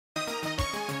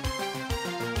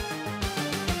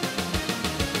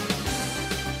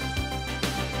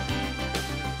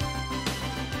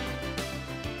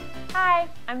Hi,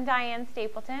 I'm Diane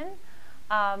Stapleton.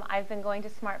 I've been going to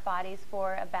Smart Bodies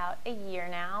for about a year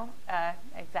now,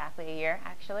 exactly a year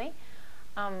actually.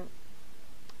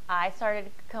 I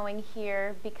started going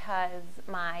here because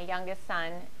my youngest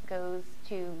son goes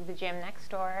to the gym next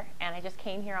door, and I just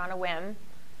came here on a whim.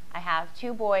 I have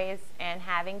 2 boys, and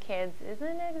having kids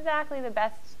isn't exactly the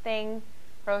best thing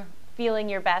for feeling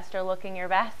your best or looking your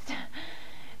best.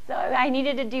 So I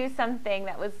needed to do something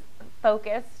that was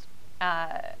focused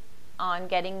on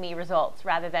getting me results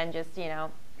rather than just,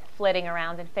 flitting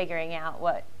around and figuring out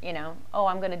what, oh,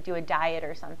 I'm going to do a diet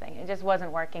or something. It just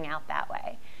wasn't working out that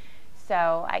way.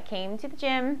 So I came to the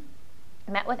gym,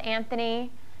 met with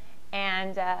Anthony,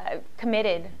 and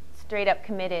straight up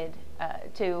committed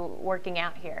to working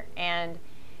out here. And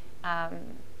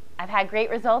I've had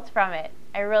great results from it.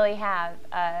 I really have.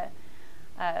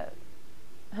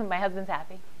 My husband's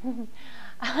happy.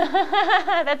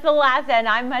 That's the last end.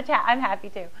 I'm happy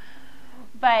too.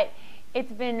 But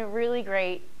it's been really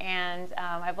great, and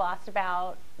I've lost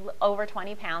about over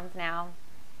 20 pounds now.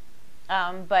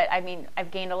 But I mean,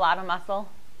 I've gained a lot of muscle,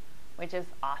 which is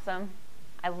awesome.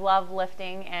 I love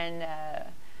lifting, and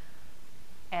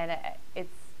it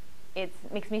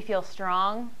makes me feel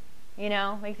strong.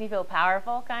 Makes me feel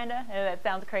powerful, kind of. That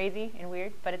sounds crazy and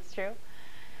weird, but it's true.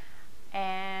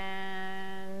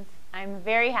 And I'm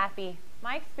very happy.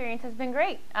 My experience has been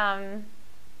great.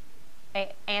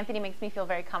 Anthony makes me feel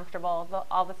very comfortable.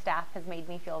 All the staff has made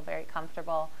me feel very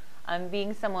comfortable.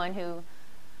 Being someone who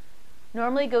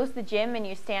normally goes to the gym and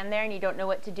you stand there and you don't know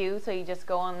what to do, so you just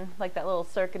go on like that little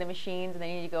circuit of machines, and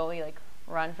then you like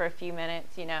run for a few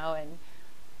minutes, and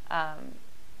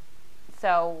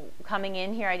so coming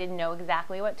in here, I didn't know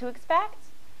exactly what to expect,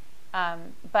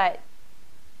 but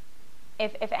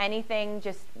if anything,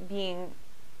 just being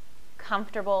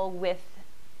comfortable with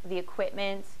the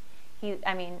equipment.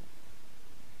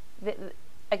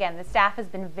 Again, the staff has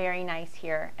been very nice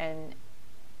here, and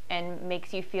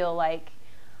makes you feel like,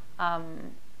 I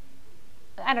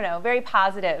don't know, very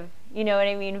positive. You know what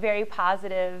I mean? Very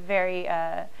positive, very,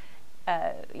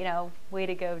 way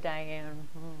to go, Diane.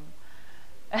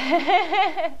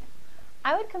 I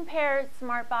would compare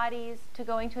Smart Bodies to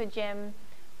going to a gym.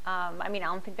 I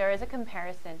don't think there is a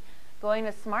comparison. Going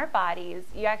to Smart Bodies,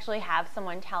 you actually have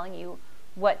someone telling you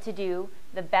what to do,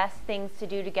 the best things to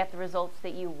do to get the results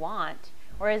that you want.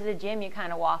 Whereas the gym, you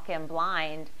kind of walk in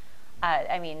blind.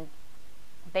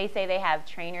 They say they have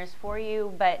trainers for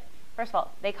you, but first of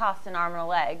all, they cost an arm and a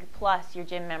leg, plus your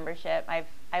gym membership.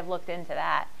 I've looked into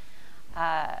that.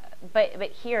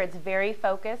 But here, it's very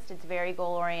focused, it's very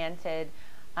goal-oriented.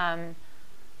 Anthony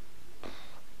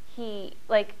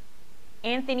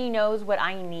knows what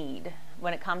I need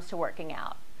when it comes to working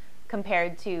out,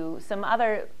 compared to some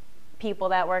other people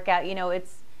that work out.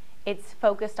 It's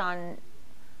focused on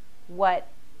what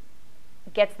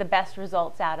gets the best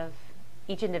results out of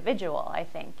each individual, I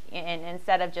think. And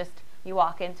instead of just you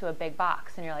walk into a big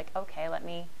box and you're like, okay, let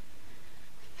me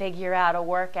figure out a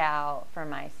workout for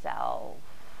myself.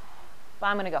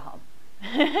 I'm gonna go home.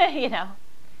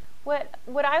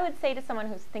 What I would say to someone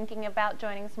who's thinking about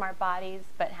joining Smart Bodies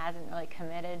but hasn't really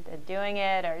committed to doing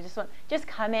it, or just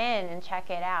come in and check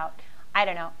it out. I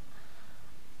don't know.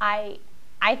 I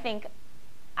think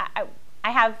I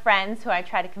have friends who I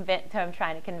try to convince, who I'm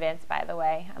trying to convince, by the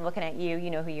way. I'm looking at you,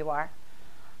 you know who you are.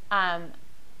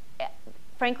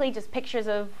 Frankly, just pictures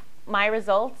of my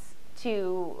results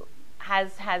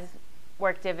has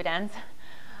worked dividends.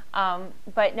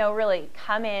 But no, really,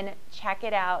 come in, check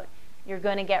it out. You're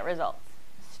going to get results.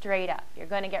 Straight up. You're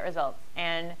going to get results.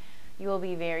 And you will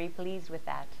be very pleased with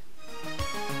that.